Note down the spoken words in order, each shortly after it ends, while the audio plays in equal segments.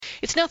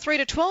It's now 3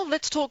 to 12.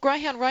 Let's talk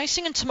greyhound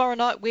racing, and tomorrow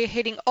night we're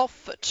heading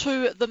off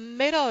to the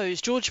Meadows.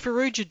 George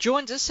Farrugia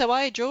joins us. How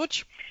are you,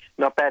 George?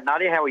 Not bad,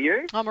 Nadia. How are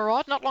you? I'm all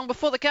right. Not long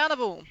before the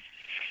carnival.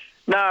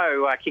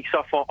 No, kicks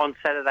off on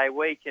Saturday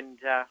week, and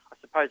I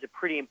suppose a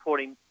pretty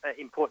important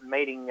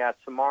meeting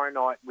tomorrow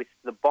night with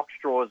the box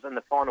draws and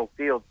the final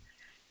fields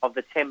of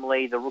the Tem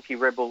Lee, the Rookie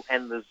Rebel,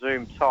 and the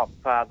Zoom Top.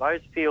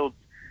 Those fields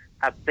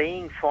are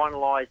being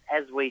finalised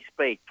as we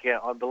speak.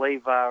 I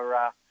believe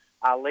our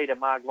leader,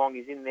 Marg Long,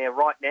 is in there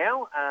right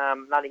now,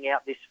 nutting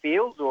out this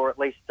field, or at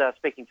least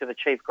speaking to the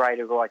chief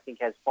grader, who I think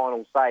has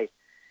final say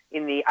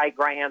in the 8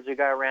 greyhounds who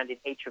go around in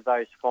each of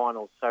those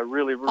finals. So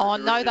really,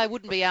 they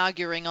wouldn't be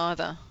arguing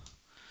either.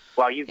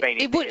 Well, you've been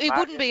in there, it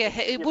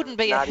wouldn't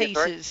be a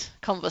heated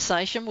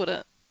conversation, would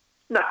it?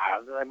 No,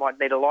 they might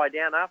need to lie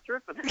down after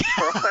it, but that's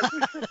all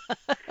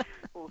right.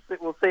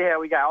 We'll see how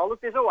we go. Oh, look,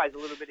 there's always a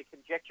little bit of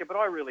conjecture, but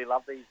I really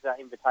love these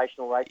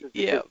invitational races.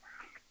 Yeah.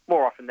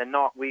 More often than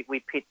not, we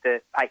pit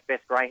the 8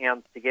 best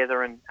greyhounds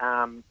together, and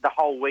the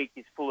whole week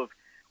is full of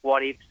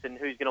what ifs and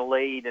who's going to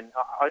lead, and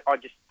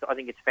I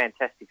think it's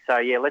fantastic. So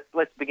yeah,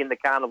 let's begin the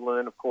carnival, and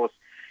then of course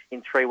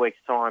in 3 weeks'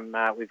 time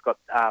we've got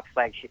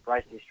flagship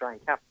race, the Australian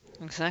Cup.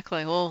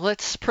 Exactly. Well,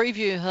 let's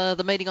preview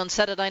the meeting on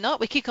Saturday night.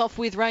 We kick off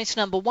with race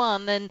number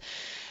 1, and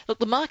look,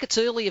 the markets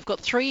early have got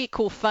 3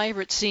 core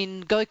favourites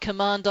in Go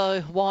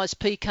Commando, Wise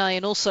PK,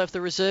 and also if the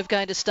reserve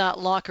going to start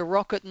like a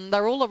rocket, and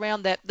they're all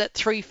around that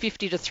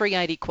 350 to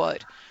 380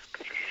 quote.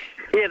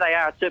 Yeah, they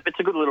are. It's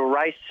a good little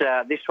race.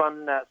 This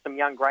one, some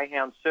young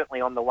greyhounds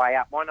certainly on the way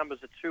up. My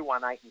numbers are 2,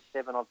 1, 8 and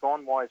 7. I've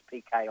gone Wise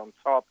PK on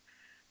top.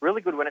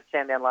 Really good when it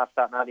Sandown last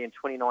start, Nadia, in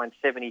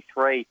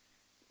 29.73.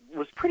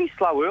 Was pretty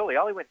slow early.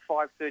 Only went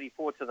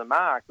 5.34 to the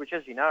mark, which,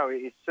 as you know,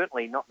 is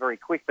certainly not very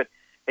quick, but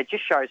it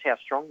just shows how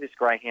strong this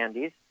greyhound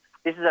is.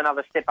 This is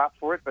another step up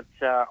for it, but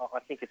I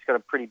think it's got a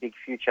pretty big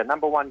future.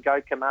 Number 1,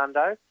 Go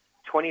Commando,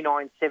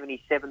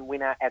 29.77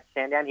 winner at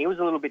Sandown. He was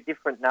a little bit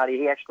different, Nadia.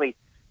 He actually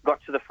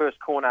got to the first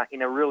corner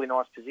in a really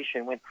nice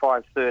position, went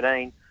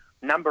 5.13.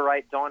 Number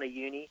 8, Dinah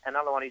Uni,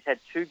 another one who's had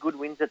 2 good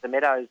wins at the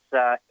Meadows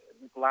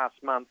last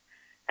month.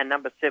 And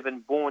number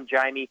 7, Born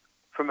Jamie,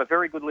 from a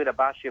very good litter,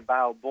 Bashir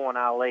Bale, Born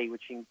Ali,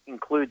 which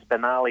includes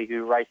Benali,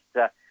 who raced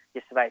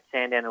yesterday at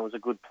Sandown and was a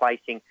good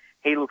placing.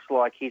 He looks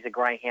like he's a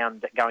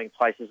greyhound going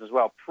places as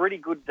well. Pretty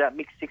good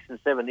mix 6 and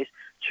 7. This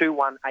 2,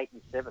 1, 8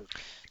 and 7.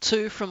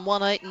 2 from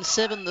 1, 8 and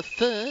 7 the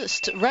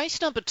first. Race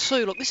number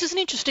 2. Look, this is an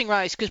interesting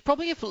race because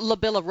probably if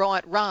Labella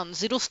Wright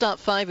runs, it'll start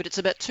favoured. It's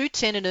about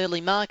 2.10 in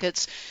early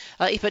markets.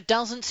 If it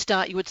doesn't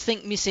start, you would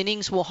think Miss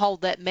Innings will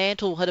hold that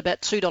mantle at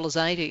about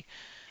 $2.80.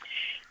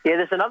 Yeah,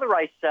 there's another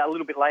race a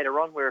little bit later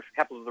on where if a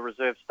couple of the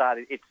reserves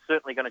started, it's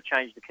certainly going to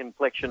change the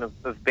complexion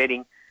of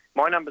betting.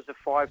 My numbers are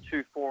 5,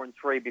 2, 4 and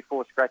 3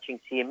 before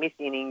scratchings here. Miss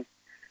Innings,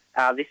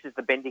 this is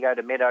the Bendigo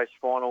to Meadows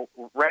final.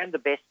 Ran the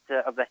best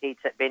of the heats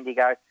at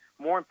Bendigo.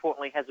 More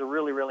importantly, has a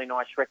really, really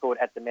nice record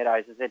at the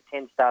Meadows. Has had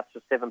 10 starts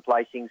for 7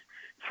 placings.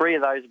 3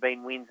 of those have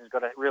been wins. Has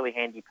got a really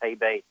handy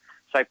PB.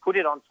 So put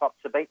it on top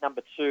to beat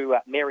number 2,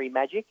 Mary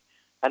Magic.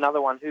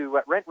 Another one who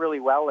ran really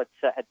well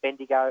at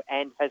Bendigo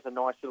and has a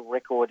nice little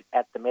record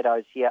at the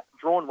Meadows here.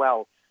 Drawn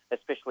well,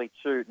 especially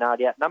to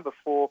Nadia. Number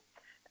 4,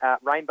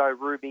 Rainbow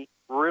Ruby.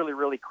 Really,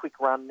 really quick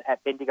run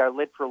at Bendigo.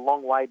 Led for a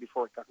long way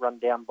before it got run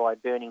down by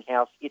Burning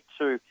House. It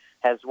too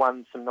has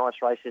won some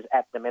nice races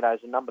at the Meadows.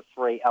 And number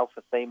 3,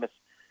 Alpha Themis.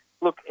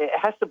 Look, it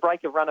has to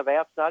break a run of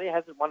outs, Nadia.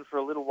 Hasn't won for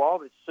a little while,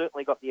 but it's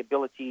certainly got the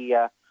ability.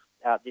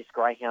 This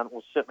greyhound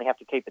will certainly have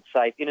to keep it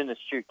safe in an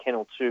astute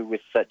kennel too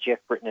with Jeff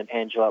Britton and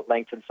Angela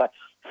Langton. So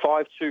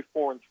 5, 2,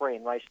 4 and 3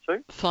 in race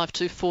 2. 5,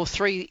 2, 4,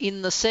 3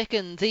 in the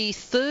second. The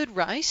third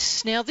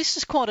race, now this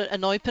is quite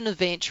an open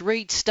event.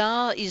 Reed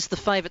Star is the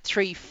favourite,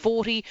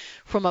 3.40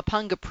 from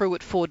Apunga Prue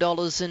at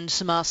 $4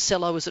 and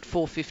Marcello is at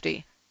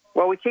 $4.50.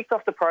 Well, we kicked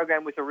off the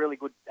program with a really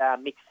good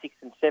mix 6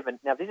 and 7.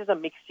 Now this is a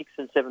mix 6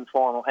 and 7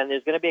 final, and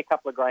there's going to be a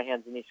couple of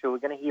greyhounds in this who we're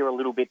going to hear a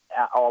little bit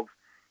of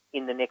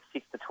in the next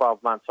 6 to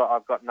 12 months,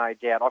 I've got no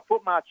doubt. I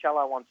put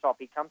Marcello on top.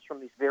 He comes from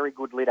this very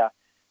good litter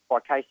by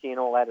Casey and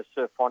all out of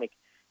Sir Phonic.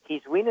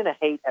 His win in a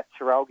heat at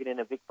Terrelgan in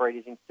a Vic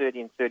Breeders in 30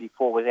 and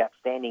 34 was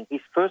outstanding.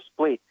 His first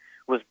split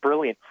was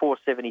brilliant,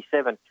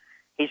 4.77.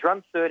 He's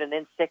run third and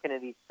then second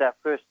at his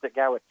second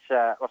go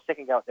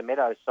at the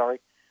Meadows,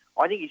 sorry.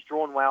 I think he's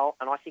drawn well,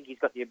 and I think he's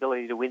got the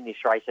ability to win this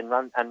race and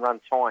run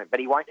time, but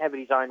he won't have it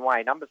his own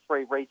way. Number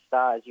 3, Reed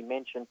Star, as you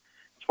mentioned,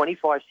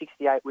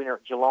 25.68 winner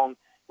at Geelong.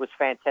 Was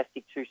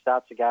fantastic 2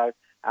 starts ago.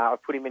 I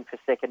put him in for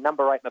second.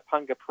 Number 8,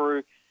 Mapunga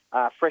Prue,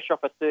 fresh off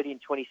a 30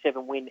 and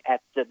 27 win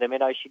at the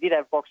Meadows. She did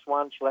have box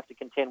 1. She'll have to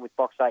contend with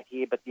box 8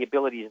 here, but the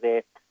ability is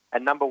there.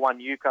 And number 1,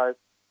 Yuko,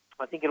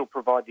 I think it'll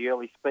provide the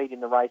early speed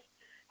in the race.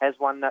 Has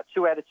won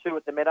 2 out of 2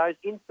 at the Meadows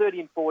in 30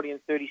 and 40 and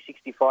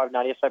 30.65,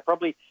 Nadia. So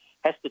probably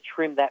has to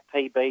trim that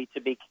PB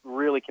to be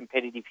really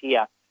competitive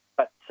here.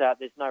 But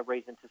there's no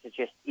reason to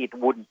suggest it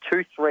wouldn't.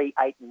 2, 3,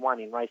 8 and 1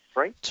 in race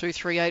 3. 2,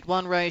 3, 8,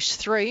 1, race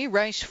 3.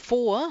 Race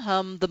 4,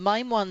 the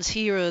main ones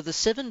here are the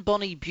 7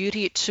 Bonnie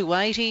Beauty at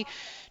 280,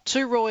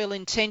 2 Royal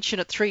Intention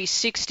at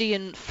 360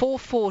 and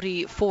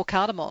 440 for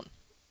Cardamom.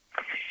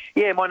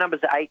 Yeah, my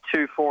numbers are 8,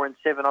 2, 4 and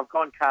 7. I've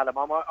gone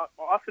Cardamom. I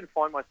often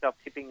find myself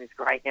tipping this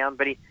greyhound,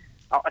 but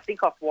I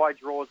think off wide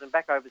draws and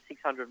back over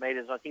 600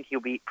 metres, I think he'll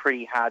be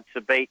pretty hard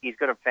to beat. He's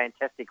got a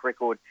fantastic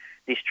record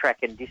this track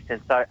and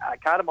distance. So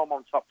Cardamom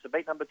on top to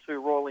beat number 2,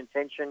 Royal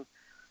Intention,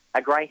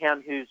 a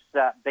greyhound who's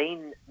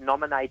been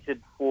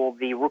nominated for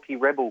the Rookie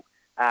Rebel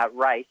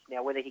race.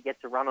 Now, whether he gets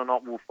a run or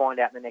not, we'll find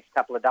out in the next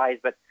couple of days.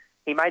 But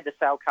he made the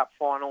Sale Cup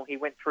final. He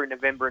went through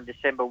November and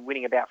December,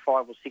 winning about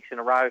 5 or 6 in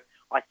a row.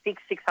 I think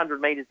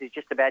 600 metres is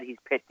just about his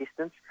pet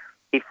distance.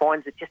 He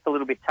finds it just a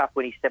little bit tough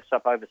when he steps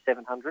up over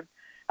 700.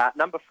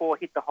 Number 4,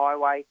 Hit the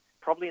Highway,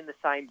 probably in the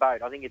same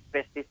boat. I think its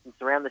best distance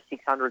around the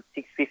 600,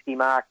 650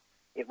 mark.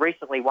 It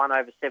recently won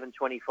over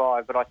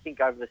 725, but I think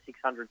over the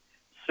 600,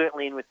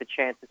 certainly in with the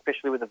chance,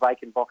 especially with a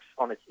vacant box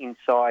on its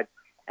inside.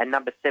 And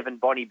number 7,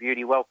 Bonnie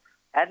Beauty. Well,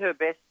 at her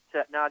best,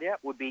 Nadia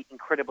would be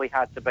incredibly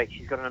hard to beat.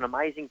 She's got an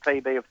amazing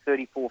PB of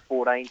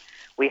 34.14.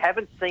 We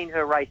haven't seen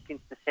her race since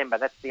December.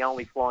 That's the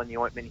only fly in the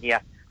ointment here.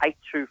 8,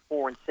 2,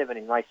 4 and 7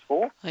 in race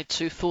 4. 8,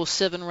 2, 4,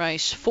 7,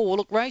 race 4.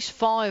 Look, race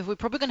 5, we're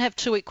probably going to have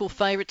 2 equal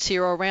favourites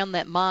here around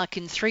that mark.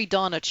 In 3,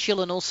 Dinah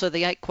Chill and also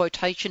the 8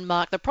 quotation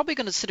mark. They're probably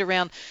going to sit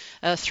around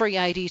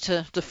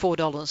 $3.80 to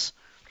 $4.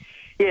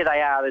 Yeah,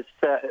 they are.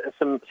 There's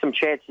some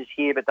chances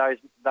here, but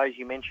those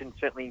you mentioned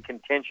certainly in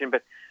contention.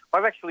 But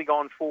I've actually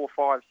gone 4,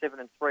 5, 7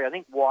 and 3. I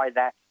think why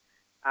that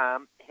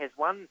has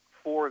won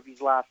 4 of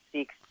his last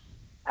 6.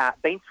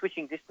 Been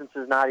switching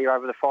distances, Nadia,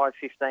 over the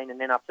 5:15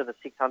 and then up to the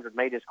 600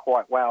 metres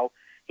quite well.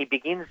 He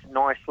begins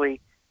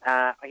nicely.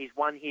 He's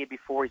won here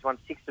before. He's won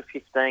 6 of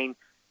 15.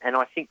 And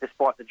I think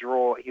despite the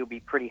draw, he'll be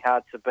pretty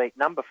hard to beat.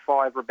 Number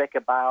 5,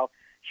 Rebecca Bale.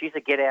 She's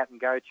a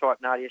get-out-and-go type,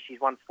 Nadia. She's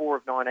won 4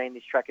 of 19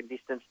 this track and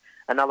distance.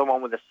 Another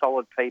one with a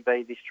solid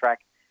PB this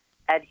track.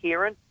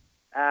 Adherent,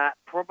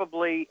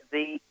 probably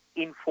the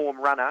in-form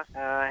runner,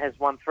 has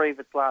won 3 of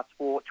its last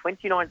 4.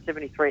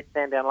 29.73 at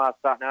Sandown last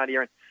start,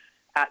 Nadia. And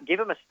give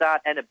him a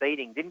start and a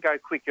beating. Didn't go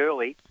quick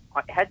early.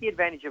 I had the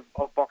advantage of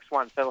box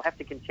 1, so he'll have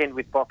to contend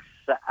with box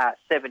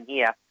 7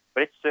 here.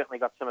 But it's certainly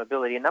got some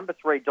ability. And number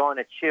 3,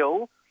 Dinah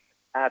Chill.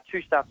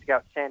 2 starts ago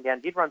at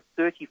Sandown, did run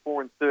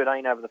 34 and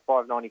 13 over the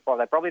 595.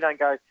 They probably don't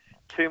go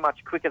too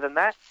much quicker than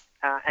that,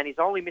 and he's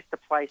only missed a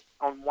place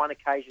on 1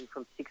 occasion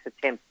from 6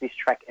 attempts this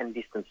track and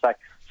distance. So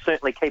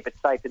certainly keep it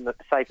safe in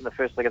the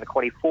first leg of the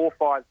quaddie. 4,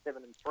 5,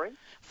 7 and 3.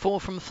 4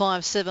 from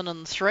 5, 7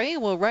 and 3.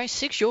 Well, race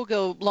 6, your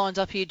girl lines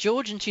up here,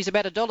 George, and she's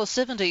about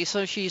 $1.70,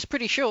 so she's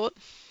pretty short.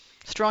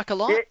 Strike a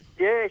lot.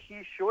 Yeah,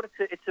 she's short.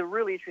 It's a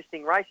really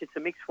interesting race. It's a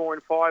mix 4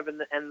 and 5,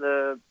 and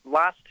the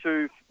last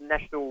 2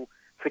 national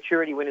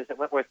Futurity winners at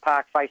Wentworth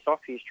Park face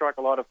off here. Strike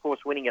a lot, of course,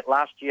 winning it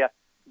last year.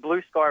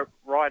 Blue Sky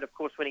Ride, of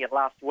course, winning it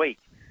last week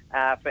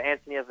for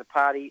Anthony as a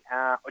party.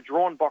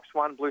 Drawn box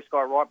 1, Blue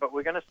Sky Ride, but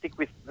we're going to stick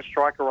with the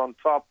striker on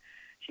top.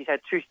 She's had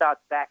 2 starts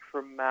back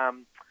from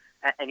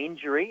an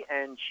injury,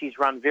 and she's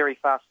run very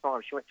fast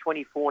times. She went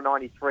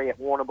 24.93 at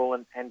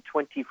Warrnambool and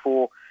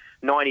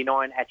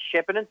 24.99 at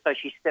Shepparton, so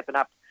she's stepping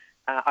up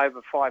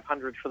over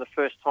 500 for the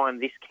first time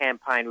this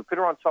campaign. We put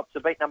her on top to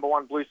beat number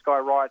 1, Blue Sky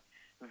Ride.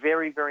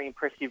 Very, very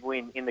impressive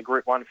win in the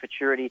Group 1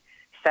 Futurity.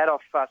 Sat off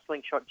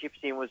Slingshot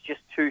Gypsy and was just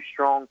too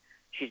strong.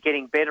 She's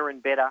getting better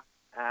and better.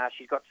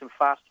 She's got some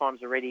fast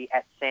times already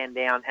at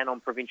Sandown and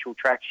on provincial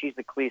tracks. She's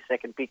the clear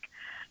second pick.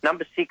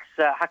 Number 6,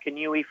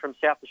 Hukanui from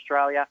South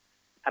Australia.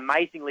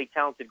 Amazingly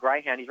talented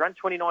greyhound. He's run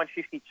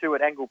 29.52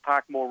 at Angle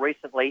Park more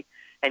recently,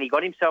 and he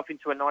got himself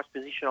into a nice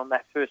position on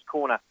that first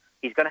corner.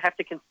 He's going to have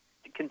to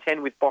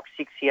contend with box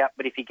 6 here,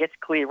 but if he gets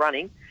clear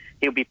running,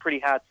 he'll be pretty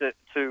hard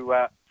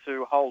to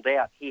hold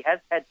out. He has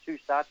had 2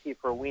 starts here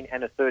for a win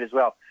and a third as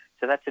well.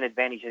 So that's an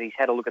advantage that he's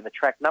had a look at the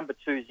track. Number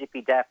 2,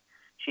 Zippy Daff.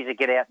 She's a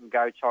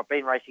get-out-and-go type.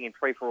 Been racing in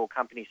free-for-all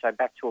company, so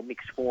back to a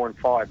mix 4 and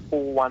 5.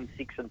 4, 1,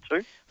 6 and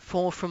 2.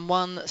 4 from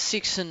 1,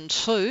 6 and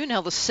 2.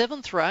 Now the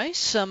 7th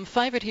race.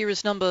 Favourite here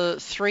is number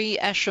 3,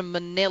 Asher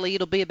Manelli.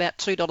 It'll be about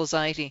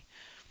 $2.80.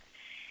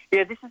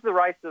 Yeah, this is the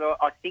race that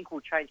I think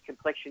will change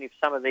complexion if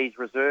some of these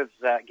reserves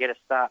get a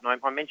start. And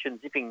I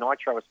mentioned Zipping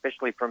Nitro,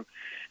 especially from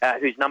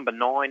who's number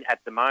 9 at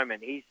the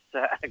moment. He's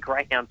a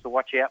greyhound to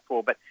watch out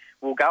for. But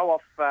we'll go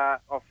off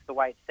the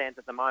way it stands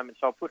at the moment.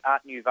 So I'll put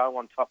Art Nouveau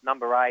on top,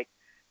 number 8.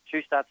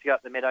 2 starts ago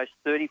at the Meadows.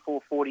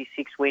 34.46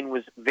 win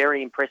was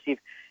very impressive.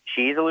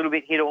 She is a little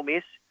bit hit or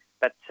miss,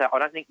 but I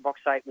don't think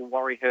box 8 will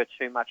worry her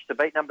too much. To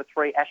beat number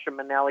 3, Asher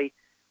Manelli,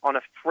 on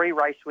a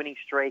 3-race winning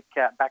streak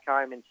back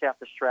home in South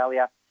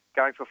Australia.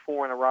 Going for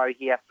 4 in a row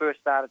here. First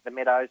start at the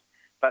Meadows,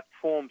 but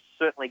form's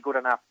certainly good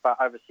enough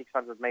over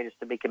 600 metres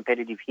to be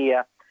competitive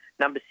here.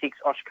 Number 6,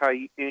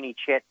 Oshko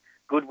Unichet.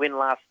 Good win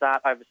last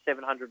start over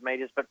 700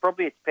 metres, but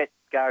probably its pet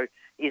go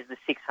is the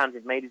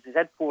 600 metres. He's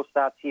had 4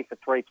 starts here for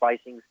 3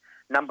 placings.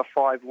 Number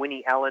 5,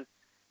 Winnie Allen.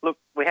 Look,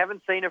 we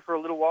haven't seen her for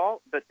a little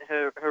while, but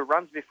her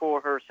runs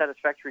before her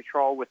satisfactory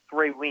trial with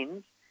 3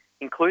 wins,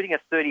 including a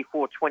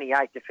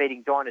 34.28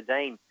 defeating Dinah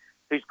Dean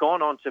who's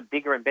gone on to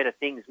bigger and better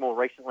things more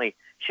recently.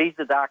 She's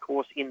the dark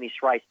horse in this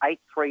race. 8,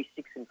 3,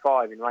 6 and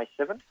 5 in race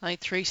 7. 8,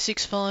 3,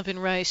 6, 5 in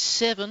race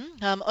 7.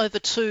 Over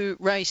to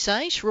race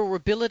 8. Raw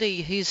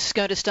Ability is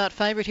going to start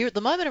favourite here at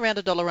the moment, around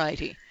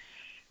 $1.80.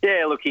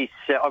 Yeah, look, he's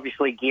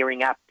obviously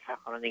gearing up.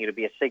 I don't think it'll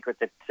be a secret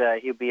that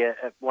he'll be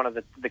one of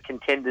the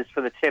contenders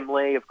for the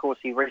Temlee. Of course,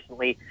 he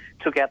recently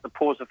took out the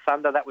Paws of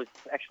Thunder. That was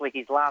actually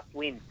his last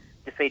win,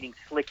 defeating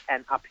Slick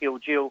and Uphill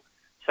Jill.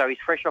 So he's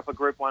fresh off a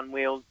Group 1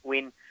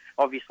 win.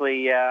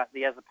 Obviously,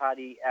 the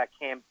Azzopardi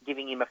camp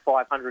giving him a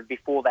 500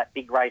 before that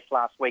big race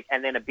last week,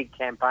 and then a big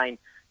campaign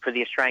for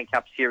the Australian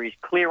Cup Series.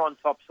 Clear on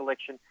top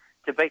selection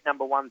to beat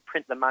number 1,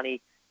 Print the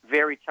Money.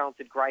 Very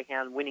talented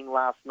greyhound, winning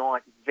last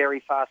night.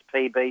 Very fast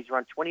PBs,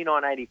 run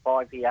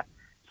 29.85 here.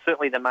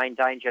 Certainly the main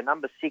danger.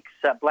 Number 6,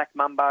 Black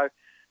Mumbo.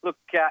 Look,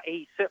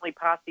 he certainly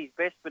passed his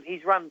best, but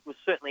his run was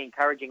certainly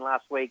encouraging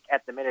last week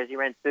at the Meadows. He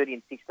ran 30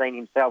 and 16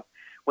 himself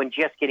when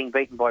just getting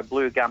beaten by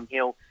Blue Gum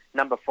Hill.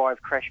 Number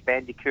 5, Crash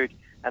Bandicoot,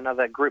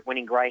 another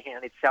group-winning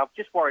greyhound itself.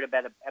 Just worried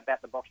about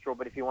the box draw,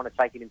 but if you want to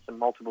take it in some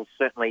multiples,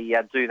 certainly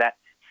do that.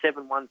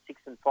 7, 1,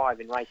 6 and 5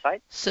 in race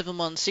 8. 7,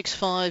 1, 6,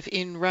 5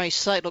 in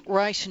race 8. Look,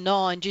 race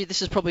 9, gee,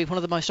 this is probably one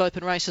of the most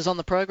open races on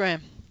the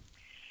program.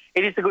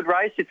 It is a good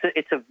race.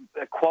 It's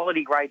a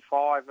quality grade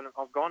 5, and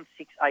I've gone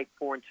 6, 8,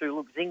 4 and 2.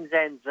 Look, Zing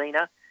Zan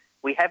Zena,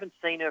 we haven't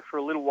seen her for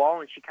a little while,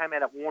 and she came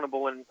out at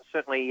Warrnambool and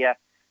certainly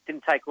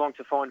didn't take long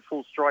to find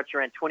full stride. She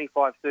ran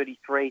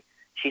 25.33.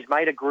 She's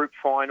made a group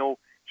final.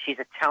 She's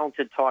a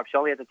talented type. She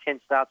only had the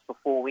 10 starts for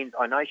 4 wins.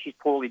 I know she's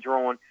poorly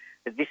drawn,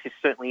 but this is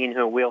certainly in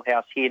her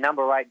wheelhouse here.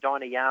 Number 8,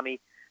 Dinah Yami,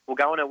 will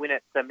go on a win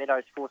at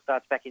Meadows 4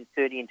 starts back in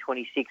 30 and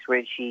 26,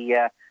 where she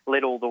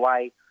led all the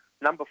way.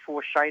 Number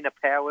 4, Shayna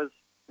Powers,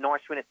 nice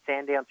win at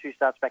Sandown, 2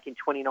 starts back in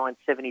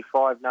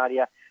 29.75,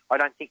 Nadia. I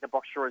don't think the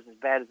box draw is as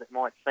bad as it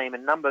might seem.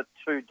 And number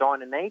 2,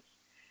 Dinah Neats,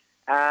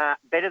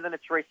 better than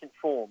its recent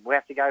form. We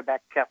have to go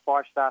back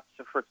 5 starts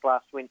for its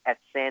last win at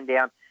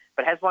Sandown,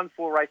 but has won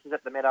 4 races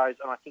at the Meadows,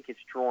 and I think it's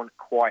drawn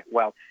quite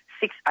well.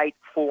 6, 8,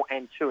 4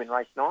 and 2 in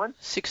race 9.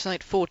 6,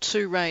 8, 4,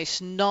 2,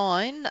 race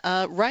 9.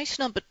 Race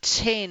number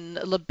 10,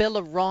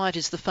 Labella Ride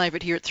is the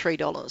favourite here at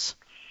 $3.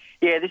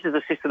 Yeah, this is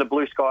the sister to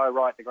Blue Sky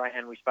Right, the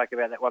greyhound we spoke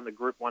about that won the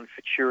Group 1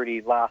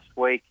 Futurity last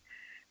week.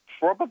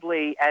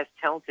 Probably as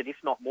talented, if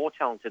not more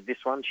talented, this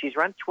one. She's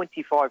run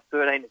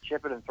 25.13 at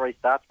Shepparton 3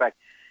 starts back.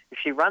 If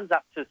she runs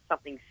up to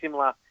something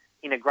similar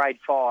in a grade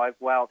 5,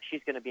 well,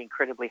 she's going to be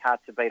incredibly hard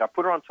to beat. I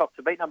put her on top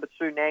to beat number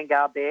 2,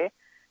 Nangar Bear.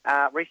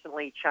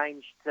 Recently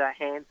changed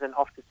hands and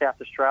off to South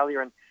Australia,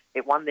 and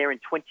it won there in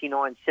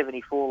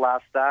 29.74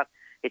 last start.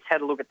 It's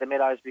had a look at the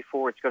Meadows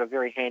before. It's got a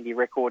very handy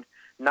record.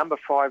 Number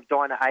 5,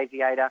 Dinah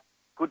Aviator,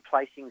 good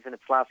placings in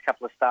its last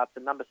couple of starts.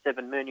 And number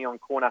 7, Mooney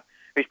Corner,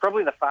 who's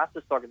probably the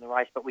fastest dog in the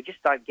race, but we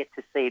just don't get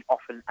to see it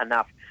often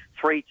enough.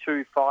 3,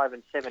 2, 5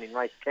 and 7 in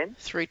race 10.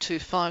 3, 2,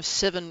 5,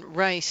 7,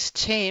 race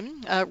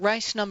 10.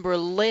 Race number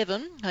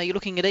 11, you're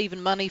looking at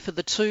even money for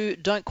the 2,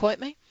 don't quote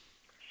me.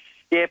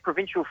 Yeah,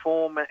 provincial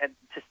form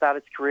to start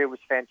its career was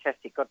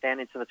fantastic. Got down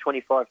into the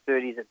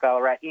 25.30s at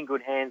Ballarat, in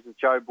good hands with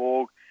Joe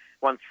Borg.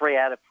 Won 3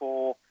 out of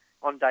 4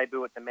 on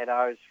debut at the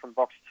Meadows from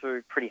box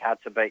 2. Pretty hard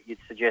to beat, you'd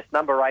suggest.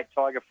 Number 8,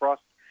 Tiger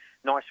Frost.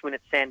 Nice win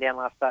at Sandown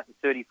last start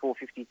in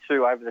 34.52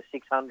 over the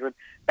 600.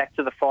 Back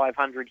to the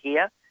 500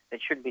 here.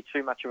 It shouldn't be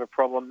too much of a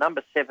problem.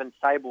 Number 7,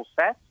 Sable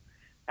Sass.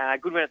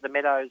 Good win at the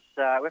Meadows.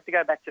 We have to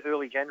go back to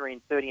early January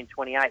in 30 and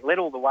 28. Led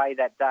all the way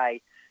that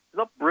day.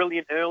 Not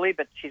brilliant early,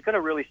 but she's got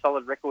a really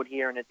solid record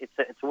here, and it's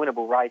a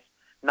winnable race.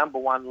 Number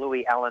 1,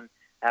 Louis Allen,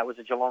 was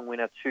a Geelong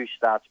winner 2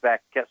 starts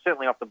back.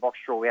 Certainly off the box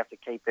draw, we have to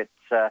keep it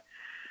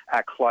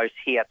close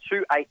here.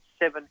 2, 8,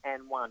 7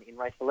 and 1 in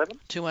race 11.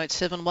 2, 8,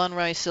 7, 1,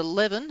 race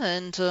 11.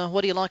 And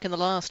what do you like in the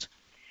last?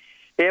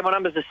 Yeah, my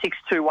numbers are 6,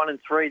 2, 1 and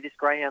 3. This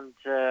greyhound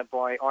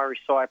by Irish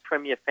Sire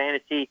Premier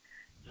Fantasy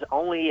has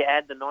only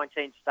had the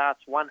 19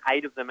 starts, won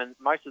 8 of them, and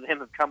most of them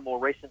have come more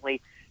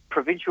recently.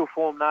 Provincial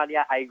form,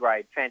 Nadia, A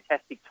grade,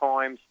 fantastic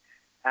times.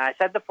 It's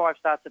had the 5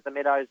 starts at the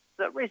Meadows,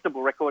 a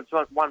reasonable record.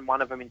 It's won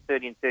 1 of them in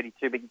 30 and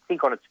 32, but you'd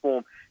think on its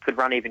form could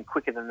run even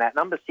quicker than that.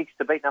 Number 6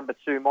 to beat number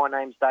 2, My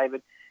Name's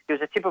David. He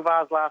was a tip of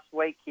ours last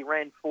week. He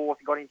ran 4th,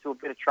 got into a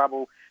bit of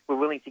trouble. We're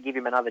willing to give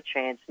him another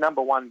chance.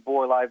 Number 1,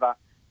 Boil Over,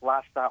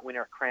 last start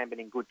winner at Cranbourne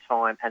in good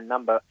time. And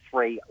number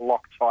 3,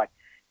 Loctite.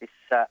 This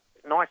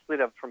nice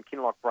litter from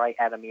Kinloch Bray,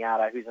 Adam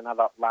Miata, who's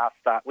another last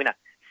start winner.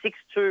 6,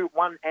 2,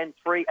 1 and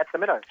 3 at the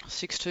Meadows.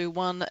 6, 2,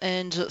 1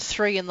 and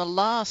 3 in the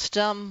last.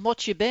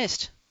 What's your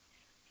best?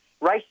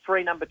 Race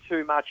 3, number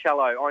 2,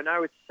 Marcello. I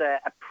know it's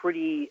a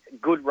pretty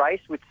good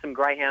race with some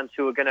greyhounds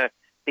who are going to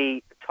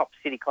be top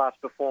city class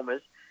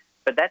performers,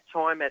 but that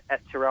time at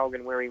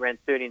Terrelgan where he ran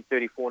 30 and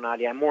 34,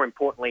 Nadia, and more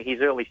importantly,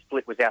 his early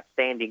split was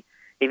outstanding.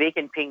 If he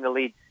can ping the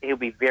leads, he'll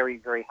be very,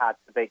 very hard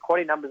to beat.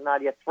 Quality numbers,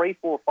 Nadia, 3,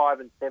 4, 5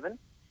 and 7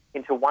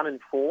 into 1 and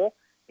 4.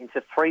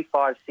 Into 3,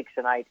 5, 6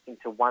 and 8,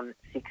 into 1,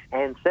 6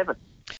 and 7.